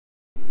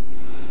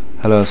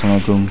Hello আসসালামু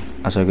আলাইকুম,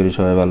 আশা করি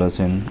সবাই ভালো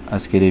আছেন।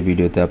 আজকের এই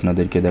ভিডিওতে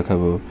আপনাদেরকে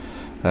দেখাবো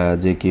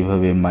যে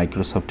কিভাবে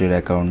মাইক্রোসফটের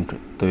অ্যাকাউন্ট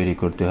তৈরি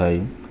করতে হয়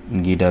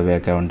গিটহাবে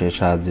অ্যাকাউন্টের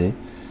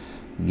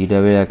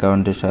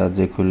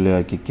সাহায্যে খুললে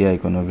আর কি হয়,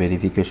 কোনো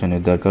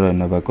ভেরিফিকেশনের দরকার হয়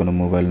না বা কোনো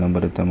মোবাইল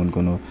নম্বরে তেমন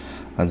কোনো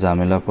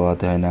ঝামেলা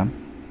পোহাতে হয় না।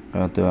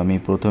 তো আমি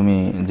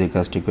প্রথমেই যে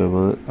কাজটি করব,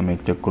 আমি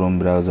একটা ক্রোম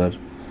ব্রাউজার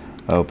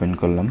ওপেন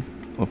করলাম।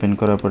 ওপেন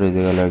করার পরে এই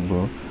জায়গায় লিখব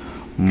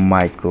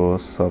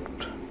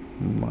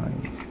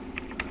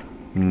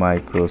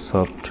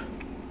মাইক্রোসফট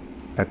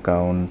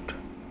অ্যাকাউন্ট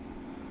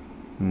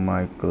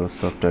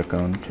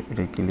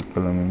এটা ক্লিক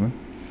করলাম। আমি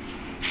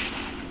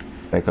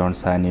account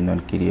sign in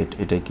and create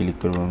এটাই ক্লিক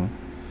করব। আমি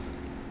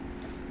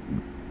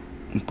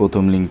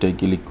প্রথম লিঙ্কটাই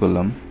ক্লিক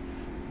করলাম।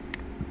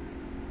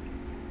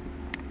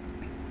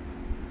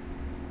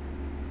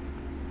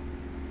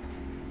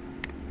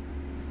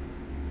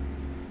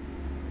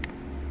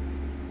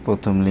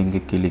 প্রথম লিঙ্কে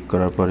ক্লিক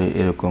করার পরে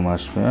এরকম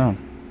আসবে।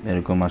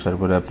 এরকম আসার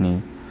পরে আপনি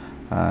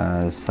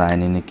সাইন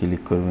ইনে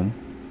ক্লিক করবেন।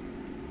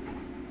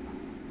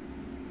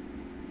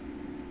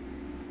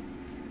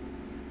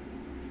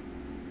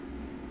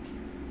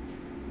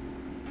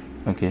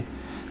 ওকে,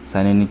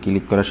 সাইন ইনে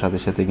ক্লিক করার সাথে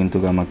সাথে কিন্তু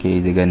আমাকে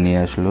এই জায়গায় নিয়ে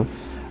আসলো।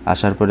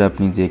 আসার পরে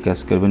আপনি যে কাজ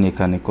করবেন,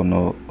 এখানে কোনো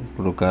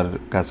প্রকার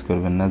কাজ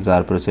করবেন না,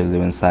 যার পরে চলে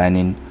যাবেন সাইন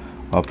ইন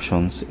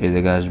অপশনস, এই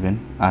জায়গায় আসবেন।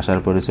 আসার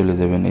পরে চলে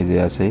যাবেন এই যে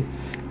আছে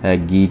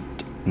গিট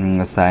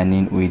সাইন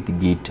ইন উইথ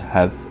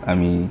গিটহাব,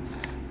 আমি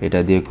এটা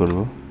দিয়ে করব।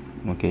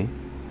 ওকে,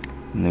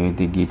 উইথ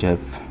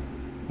গিটহাব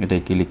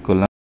এটাই ক্লিক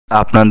করলাম।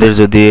 আপনাদের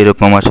যদি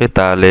এরকম আসে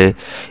তাহলে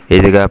এই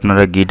জায়গায়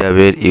আপনারা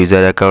গিটহাবের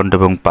ইউজার অ্যাকাউন্ট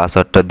এবং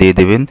পাসওয়ার্ডটা দিয়ে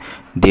দেবেন।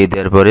 দিয়ে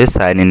দেওয়ার পরে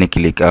সাইন ইনে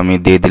ক্লিক আমি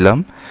দিয়ে দিলাম।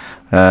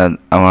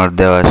 আমার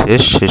দেওয়া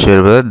শেষের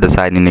পরে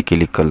সাইন ইনে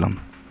ক্লিক করলাম।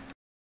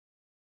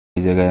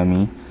 এই জায়গায়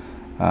আমি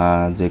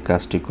যে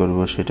কাজটি করব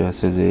সেটা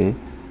হচ্ছে যে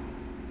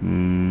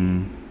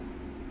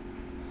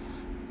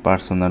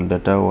পার্সোনাল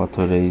ডাটা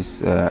অথরাইজ,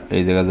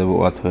 এই জায়গায় যাব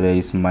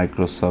অথরাইজ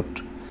মাইক্রোসফট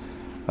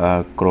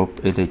ক্রপ,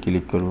 এটাই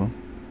ক্লিক করব।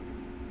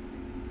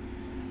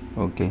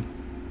 ওকে,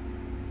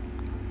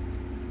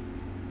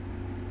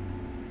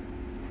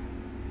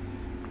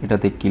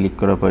 এটাতে ক্লিক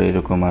করার পরে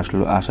এরকম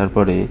আসলো। আসার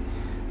পরে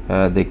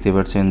দেখতে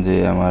পাচ্ছেন যে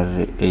আমার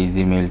এই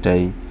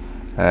জিমেলটাই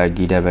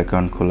গিটহাব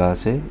অ্যাকাউন্ট খোলা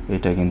আছে,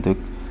 এটা কিন্তু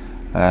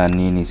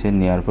নিয়ে নিছে।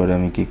 নেওয়ার পরে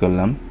আমি কি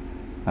করলাম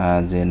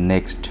যে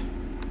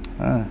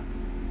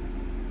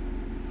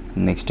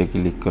নেক্সটে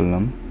ক্লিক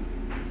করলাম।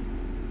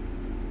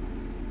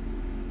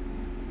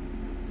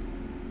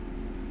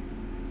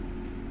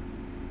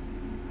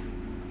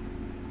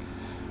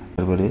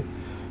 তারপরে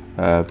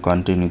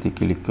কন্টিনিউতে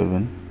ক্লিক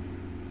করবেন।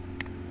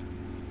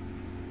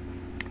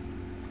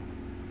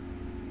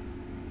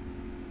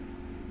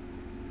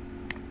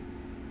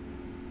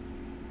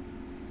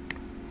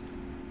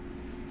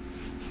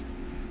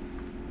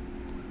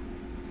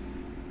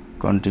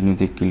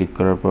 কন্টিনিউতে ক্লিক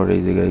করার পর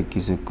এই জায়গায়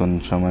কিছুক্ষণ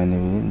সময়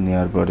নেবে।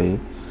 নেওয়ার পরে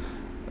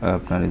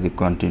আপনার এই যে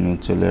কন্টিনিউ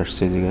চলে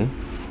আসছে এই জায়গায়।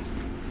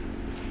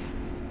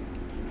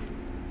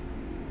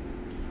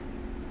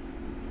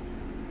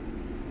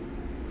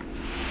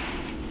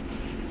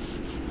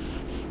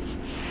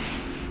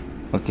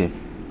 ওকে,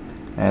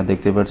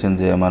 দেখতে পাচ্ছেন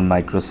যে আমার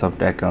মাইক্রোসফট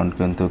অ্যাকাউন্ট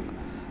কিন্তু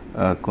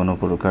কোনো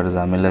প্রকার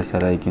ঝামেলা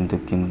ছাড়াই কিন্তু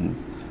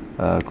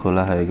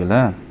খোলা হয়ে গেল।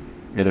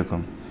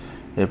 এরকম।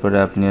 এরপরে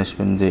আপনি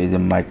আসবেন যে এই যে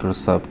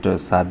মাইক্রোসফট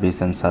সার্ভিস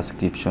অ্যান্ড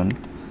সাবস্ক্রিপশন,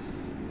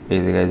 এই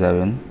জায়গায়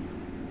যাবেন।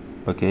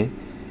 ওকে,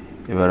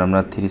 এবার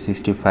আমরা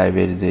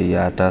 365-এর যে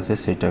ইয়াটা আছে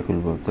সেটা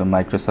খুলব। তো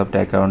মাইক্রোসফট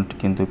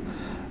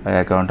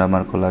অ্যাকাউন্ট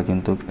আমার খোলা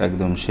কিন্তু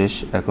একদম শেষ।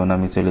 এখন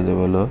আমি চলে যাব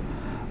হলো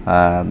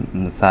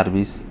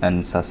সার্ভিস অ্যান্ড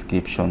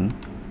সাবস্ক্রিপশন,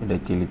 এটা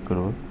ক্লিক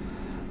করব।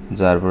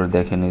 যার পরে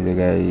দেখেন এই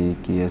জায়গায়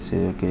কি আছে।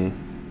 ওকে,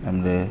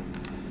 আমরা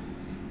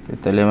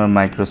তাহলে আমার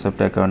মাইক্রোসফট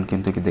অ্যাকাউন্ট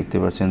কিন্তু কি দেখতে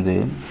পাচ্ছেন যে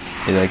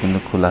এটা কিন্তু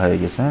খোলা হয়ে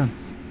গেছে।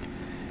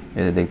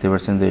 এটা দেখতে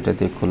পাচ্ছেন যে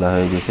এটাতে খোলা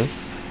হয়ে গেছে।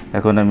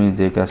 এখন আমি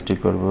যে কাজটি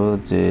করব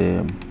যে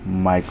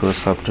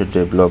মাইক্রোসফট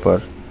ডেভেলপার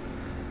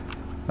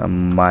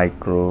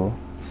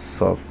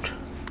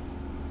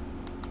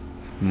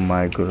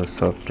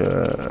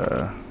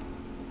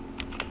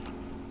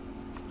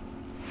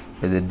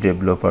এই যে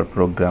ডেভেলপার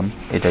প্রোগ্রাম,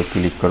 এটা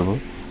ক্লিক করব।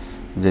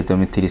 যেহেতু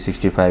আমি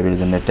 365-এর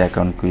জন্য একটা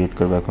অ্যাকাউন্ট ক্রিয়েট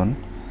করব, এখন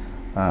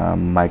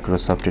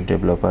মাইক্রোসফট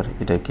ডেভেলপার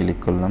এটা ক্লিক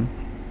করলাম।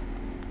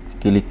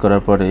 ক্লিক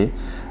করার পরে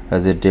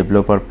যে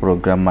ডেভেলপার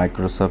প্রোগ্রাম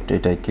মাইক্রোসফট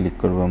এটাই ক্লিক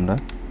করব আমরা।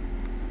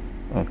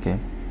 ওকে,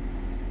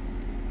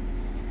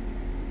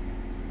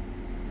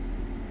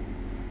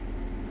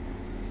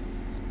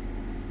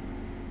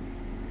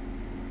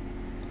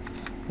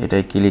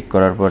 এটাই ক্লিক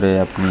করার পরে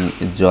আপনি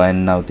জয়েন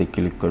নাওতে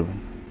ক্লিক করবেন।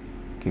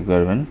 কি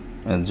করবেন?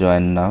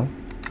 জয়েন নাও।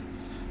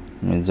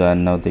 আমি জয়েন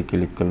নাওতে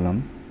ক্লিক করলাম।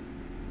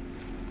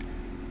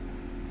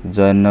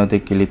 জয়েন নাওতে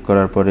ক্লিক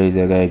করার পরে এই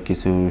জায়গায়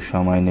কিছু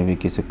সময় নেবে,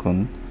 কিছুক্ষণ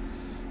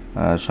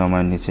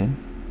সময় নিচে।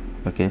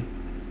 ওকে,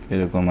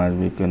 এরকম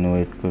আসবে, কেন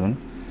ওয়েট করুন।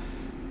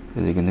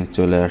 এই যে কিন্তু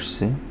চলে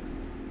আসছে।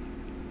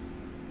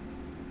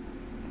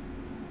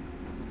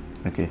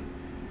 ওকে,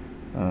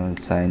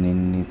 সাইন ইন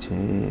নিচে।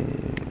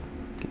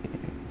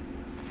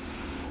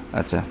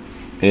 আচ্ছা,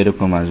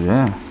 এরকম আসবে।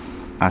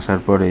 আসার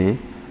পরে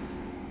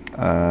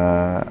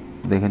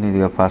দেখেন এই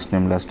জায়গায় ফার্স্ট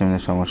নেম লাস্ট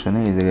নেমের সমস্যা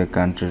নেই। এই জায়গায়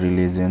কান্ট্রি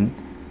রিলিজন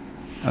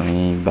আমি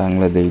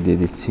বাংলাদেশ দিয়ে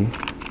দিচ্ছি,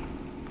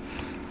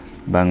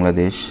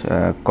 বাংলাদেশ।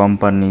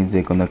 কোম্পানি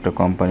যে কোনো একটা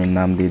কোম্পানির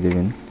নাম দিয়ে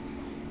দেবেন।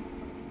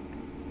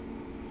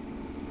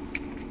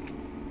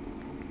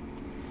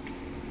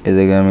 এই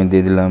জায়গায় আমি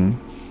দিয়ে দিলাম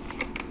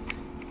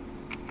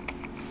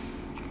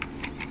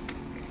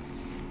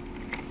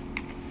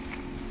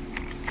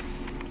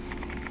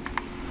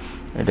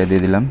এটা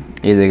দিয়ে দিলাম।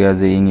 এই জায়গায়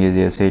যে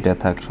ইংরেজি আছে এটা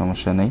থাক,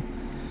 সমস্যা নেই।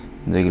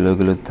 যেগুলো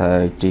ওগুলো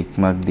টিক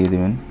মার্ক দিয়ে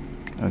দেবেন।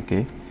 ওকে,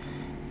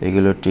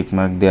 এগুলো টিক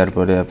মার্ক দেওয়ার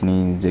পরে আপনি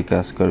যে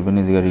কাজ করবেন,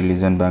 এই জায়গায়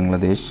রিলিজন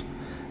বাংলাদেশ,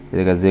 এই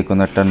জায়গায় যে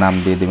কোনো একটা নাম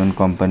দিয়ে দেবেন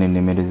কোম্পানির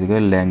নেমের। এই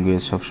জায়গায়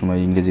ল্যাঙ্গুয়েজ সবসময়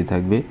ইংরেজি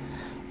থাকবে।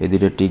 এই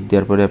দুটো টিক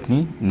দেওয়ার পরে আপনি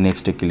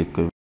নেক্সটে ক্লিক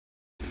করবেন।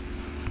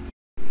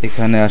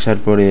 এখানে আসার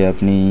পরে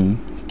আপনি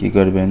কি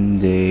করবেন,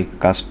 যে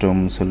custom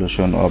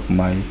solution of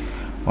my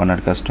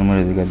honour customer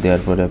এই জায়গায়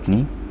দেওয়ার পরে আপনি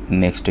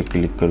নেক্সটে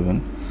ক্লিক করবেন।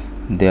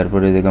 দেওয়ার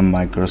পরে এই জায়গায়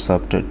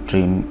মাইক্রোসফট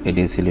ট্রিম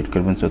এটি সিলেক্ট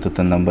করবেন, চতুর্থ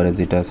নম্বরে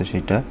যেটা আছে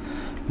সেটা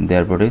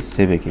দেওয়ার পরে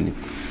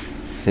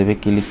সেভে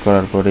ক্লিক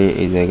করার পরে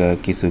এই জায়গায়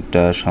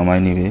কিছুটা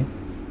সময় নেবে।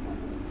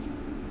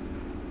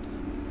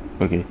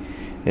 ওকে,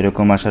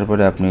 এরকম আসার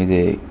পরে আপনি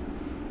যে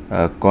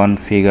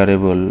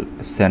কনফিগারেবল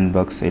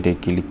স্যান্ডবক্স এটাই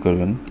ক্লিক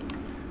করবেন।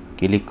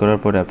 ক্লিক করার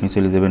পরে আপনি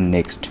চলে যাবেন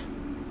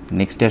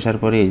নেক্সটে আসার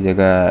পরে এই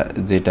জায়গা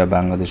যেটা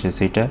বাংলাদেশে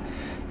সেটা,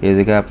 এই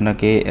জায়গায়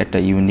আপনাকে একটা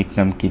ইউনিক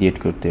নাম ক্রিয়েট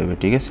করতে হবে,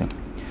 ঠিক আছে।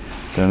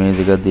 তো আমি এই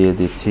জায়গা দিয়ে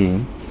দিচ্ছি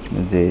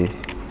যে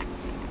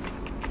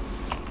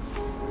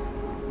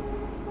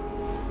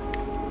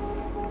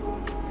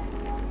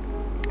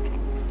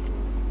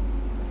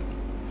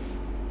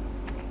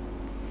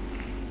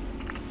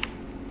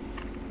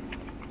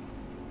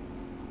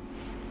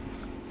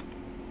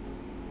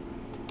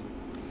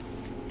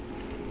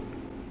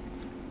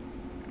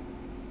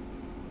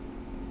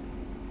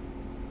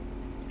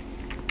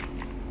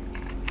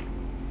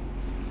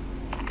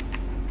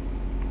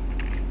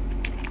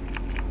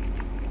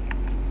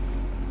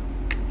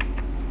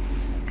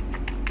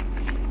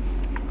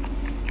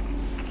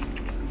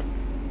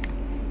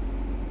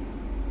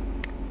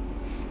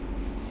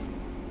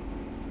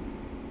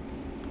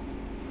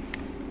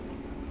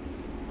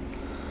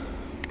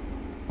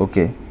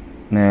ওকে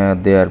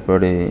দেওয়ার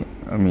পরে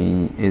আমি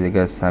এই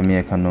জায়গায়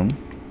সামিয়া খানম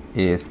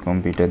এস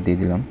কম্পিউটার দিয়ে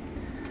দিলাম।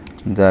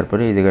 যার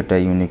পরে এই জায়গাটা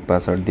ইউনিক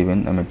পাসওয়ার্ড দিবেন।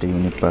 আমি একটা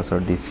ইউনিক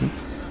পাসওয়ার্ড দিছি,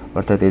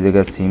 অর্থাৎ এই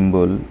জায়গায়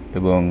সিম্বল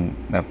এবং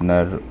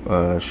আপনার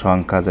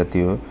সংখ্যা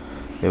জাতীয়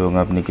এবং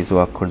আপনি কিছু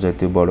অক্ষর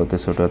জাতীয় বড়তে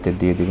ছোটোতে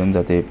দিয়ে দিবেন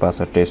যাতে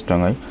পাসওয়ার্ডটা স্ট্রং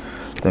হয়।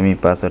 তো আমি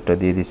পাসওয়ার্ডটা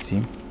দিয়ে দিচ্ছি।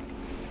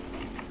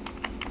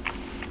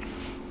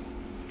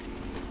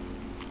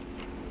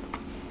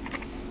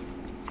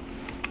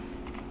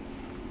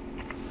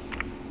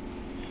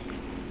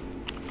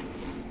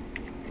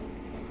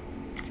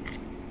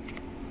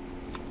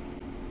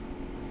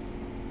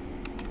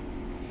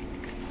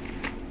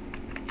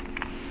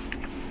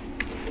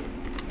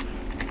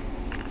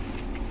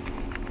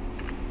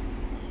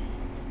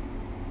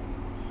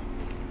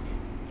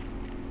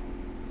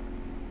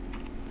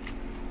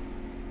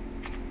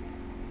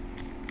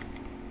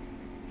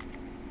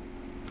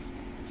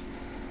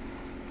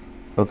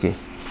 ওকে,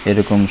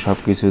 এরকম সব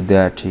কিছু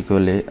দেওয়া ঠিক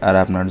হলে, আর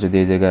আপনার যদি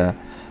এই জায়গা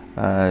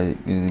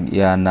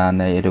না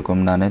নেয়, এরকম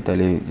না নেয়,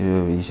 তাহলে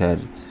ইসার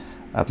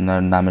আপনার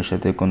নামের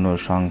সাথে কোনো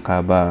সংখ্যা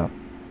বা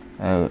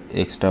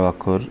এক্সট্রা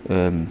অক্ষর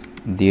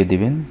দিয়ে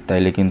দিবেন,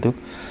 তাইলে কিন্তু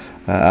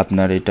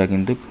আপনার এটা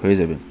কিন্তু হয়ে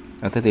যাবে,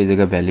 অর্থাৎ এই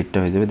জায়গায় ভ্যালিডটা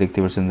হয়ে যাবে। দেখতে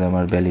পাচ্ছেন যে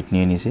আমার ভ্যালিড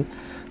নিয়ে নিছে।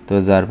 তো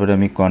যার পরে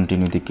আমি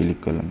কন্টিনিউতে ক্লিক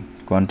করলাম।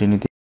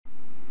 কন্টিনিউতে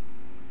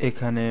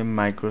এখানে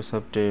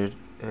মাইক্রোসফটের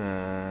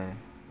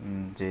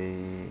যে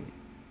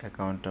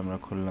অ্যাকাউন্ট আমরা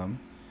খুললাম,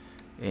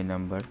 এই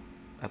নাম্বার,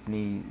 আপনি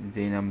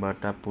যেই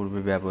নাম্বারটা পূর্বে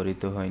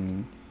ব্যবহৃত হয়নি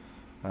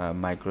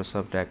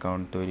মাইক্রোসফট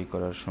অ্যাকাউন্ট তৈরি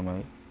করার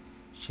সময়,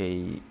 সেই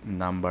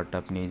নাম্বারটা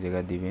আপনি এই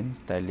জায়গায় দিবেন,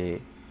 তাইলে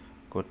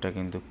কোডটা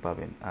কিন্তু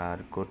পাবেন। আর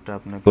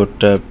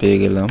কোডটা পেয়ে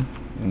গেলাম,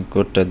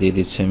 কোডটা দিয়ে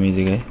দিচ্ছি আমি এই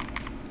জায়গায়।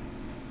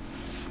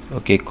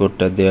 ওকে,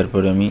 কোডটা দেওয়ার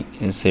পরে আমি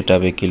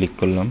সেটআপে ক্লিক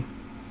করলাম।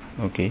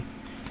 ওকে,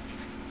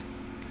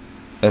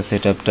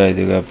 সেটআপটা এই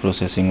জায়গায়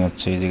প্রসেসিং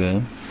হচ্ছে।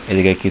 এই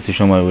জায়গায় কিছু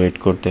সময় ওয়েট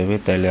করতে হবে,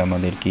 তাইলে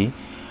আমাদের কি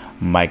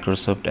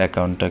মাইক্রোসফট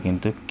অ্যাকাউন্টটা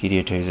কিন্তু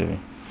ক্রিয়েট হয়ে যাবে।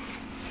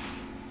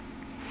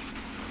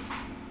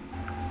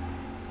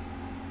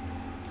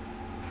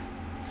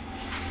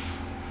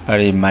 আর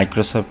এই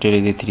মাইক্রোসফটের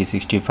এই যে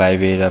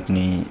 365-এর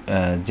আপনি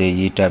যে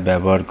ইটা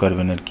ব্যবহার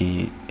করবেন আর কি,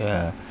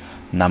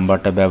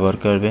 নাম্বারটা ব্যবহার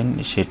করবেন,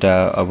 সেটা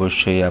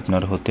অবশ্যই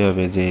আপনার হতে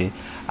হবে যে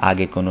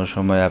আগে কোনো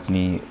সময়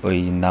আপনি ওই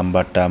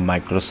নাম্বারটা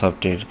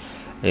মাইক্রোসফটের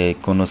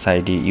কোনো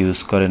সাইডে ইউজ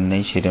করেন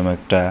নেই, সেরকম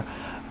একটা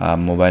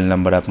মোবাইল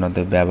নাম্বার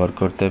আপনাদের ব্যবহার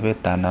করতে হবে।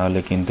 তা না হলে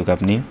কিন্তু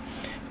আপনি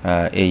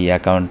এই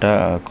অ্যাকাউন্টটা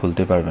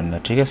খুলতে পারবেন না,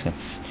 ঠিক আছে।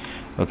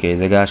 ওকে, এই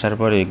জায়গায় আসার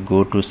পরে গো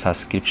টু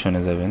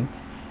সাবস্ক্রিপশনে যাবেন।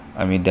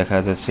 আমি দেখা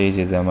যাচ্ছে এই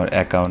যে আমার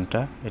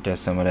অ্যাকাউন্টটা, এটা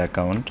হচ্ছে আমার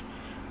অ্যাকাউন্ট।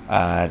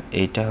 আর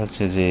এইটা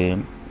হচ্ছে যে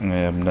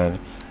আপনার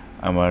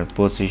আমার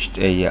 25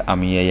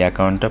 আমি এই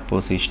অ্যাকাউন্টটা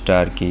 25টা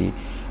আর কি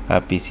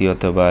পিসি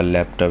অথবা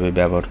ল্যাপটপে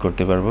ব্যবহার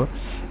করতে পারবো।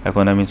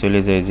 এখন আমি চলে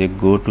যাই যে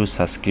গো টু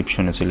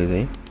সাবস্ক্রিপশনে চলে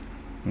যাই।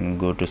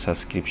 গো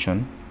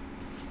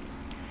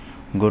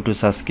টু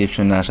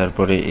সাবস্ক্রিপশনে আসার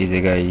পরে এই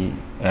জায়গায়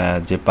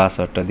যে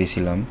পাসওয়ার্ডটা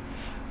দিয়েছিলাম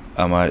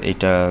আমার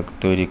এটা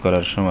তৈরি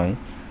করার সময়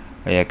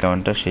এই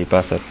অ্যাকাউন্টটা, সেই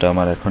পাসওয়ার্ডটা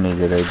আমার এখন এই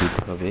জায়গায়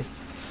দিতে হবে।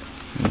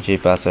 যে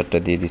পাসওয়ার্ডটা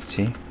দিয়ে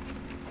দিচ্ছি।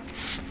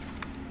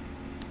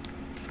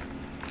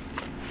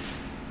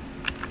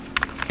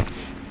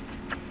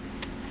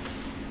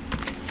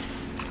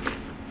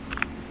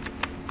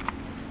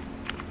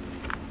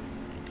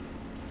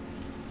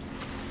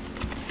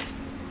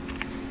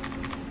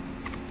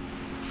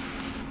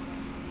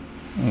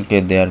 ওকে,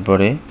 দেওয়ার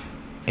পরে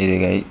এই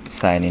জায়গায়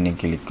সাইন ইনে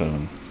ক্লিক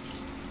করবেন।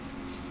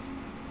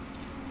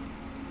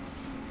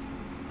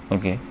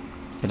 ওকে,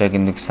 এটা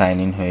কিন্তু সাইন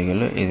ইন হয়ে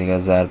গেল। এই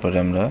জায়গায় যাওয়ার পরে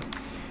আমরা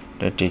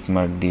এটা টিক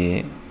মার্ক দিয়ে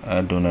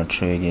do not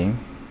show again.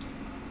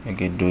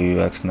 Okay, do you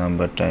ask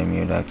number time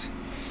you ask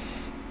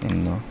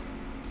no.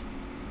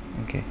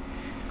 Okay,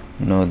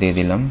 no দিয়ে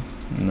দিলাম।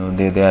 নো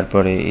দিয়ে দেওয়ার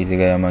পরে এই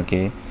জায়গায় আমাকে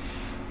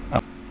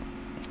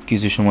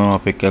কিছু সময়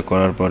অপেক্ষা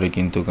করার পরে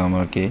কিন্তু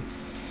আমাকে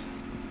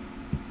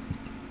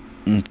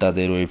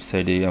তাদের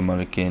ওয়েবসাইটে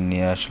আমাকে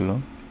নিয়ে আসলো।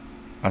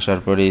 আসার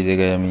পরে এই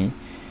জায়গায় আমি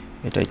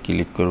এটাই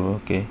ক্লিক করব।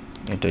 ওকে,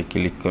 এটাই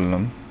ক্লিক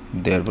করলাম।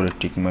 দেওয়ার পরে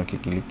টিক মার্কে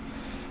ক্লিক।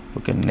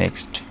 ওকে,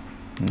 নেক্সট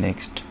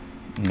নেক্সট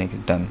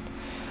নেক্সট, ডান।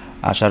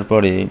 আসার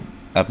পরে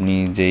আপনি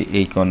যে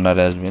এই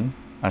কর্নারে আসবেন,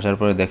 আসার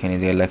পরে দেখেন এই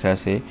জায়গায় লেখা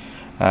আছে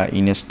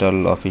ইনস্টল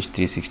অফিস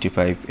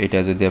 365। এটা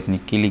যদি আপনি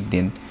ক্লিক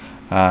দেন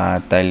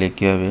তাইলে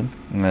কী হবে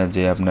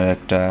যে আপনার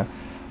একটা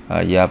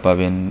ইয়া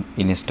পাবেন,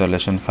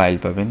 ইনস্টলেশন ফাইল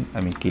পাবেন।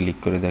 আমি ক্লিক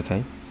করে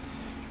দেখাই।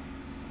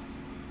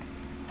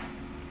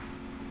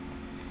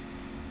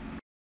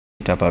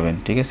 এটা পাবেন,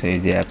 ঠিক আছে। এই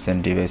যে অ্যাপস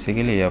অ্যান্ড ডিভাইসে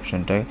গেলে এই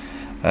অপশনটা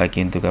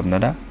কিন্তু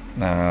আপনারা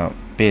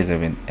পেয়ে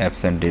যাবেন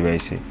অ্যাপস অ্যান্ড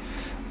ডিভাইসে।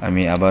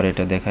 আমি আবার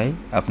এটা দেখাই।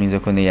 আপনি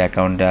যখন এই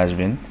অ্যাকাউন্টে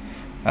আসবেন,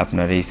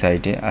 আপনার এই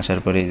সাইটে আসার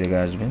পরে এই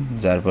জায়গায় আসবেন,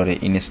 যার পরে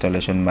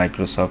ইনস্টলেশন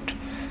মাইক্রোসফট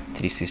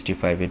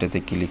 365 এটাতে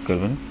ক্লিক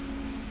করবেন।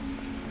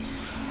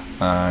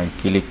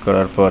 ক্লিক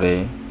করার পরে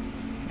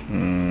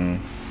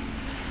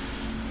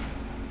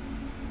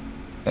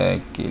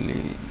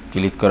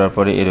ক্লিক করার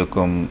পরে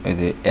এরকম এই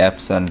যে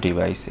অ্যাপস অ্যান্ড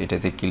ডিভাইস,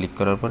 এটাতে ক্লিক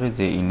করার পরে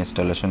যে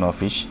ইনস্টলেশন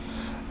অফিস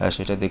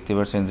সেটা দেখতে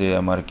পাচ্ছেন যে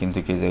আমার কিন্তু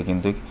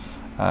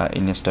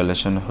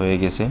ইনস্টলেশন হয়ে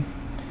গেছে।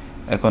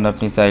 এখন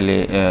আপনি চাইলে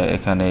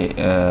এখানে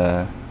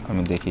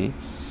আমি দেখি,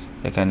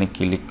 এখানে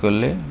ক্লিক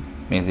করলে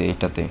এই যে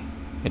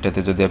এটাতে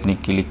যদি আপনি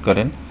ক্লিক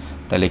করেন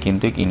তাহলে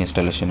কিন্তু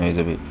ইনস্টলেশন হয়ে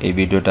যাবে। এই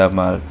ভিডিওটা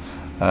আমার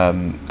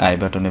আই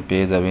বাটনে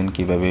পেয়ে যাবেন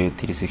কিভাবে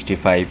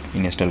 365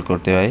 ইনস্টল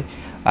করতে হয়।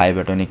 আই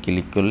বাটনে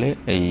ক্লিক করলে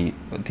এই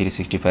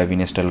 365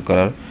 ইনস্টল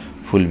করার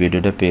ফুল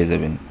ভিডিওটা পেয়ে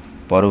যাবেন।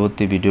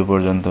 পরবর্তী ভিডিও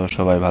পর্যন্ত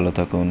সবাই ভালো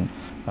থাকুন,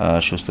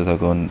 সুস্থ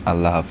থাকুন।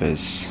 আল্লাহ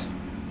হাফেজ।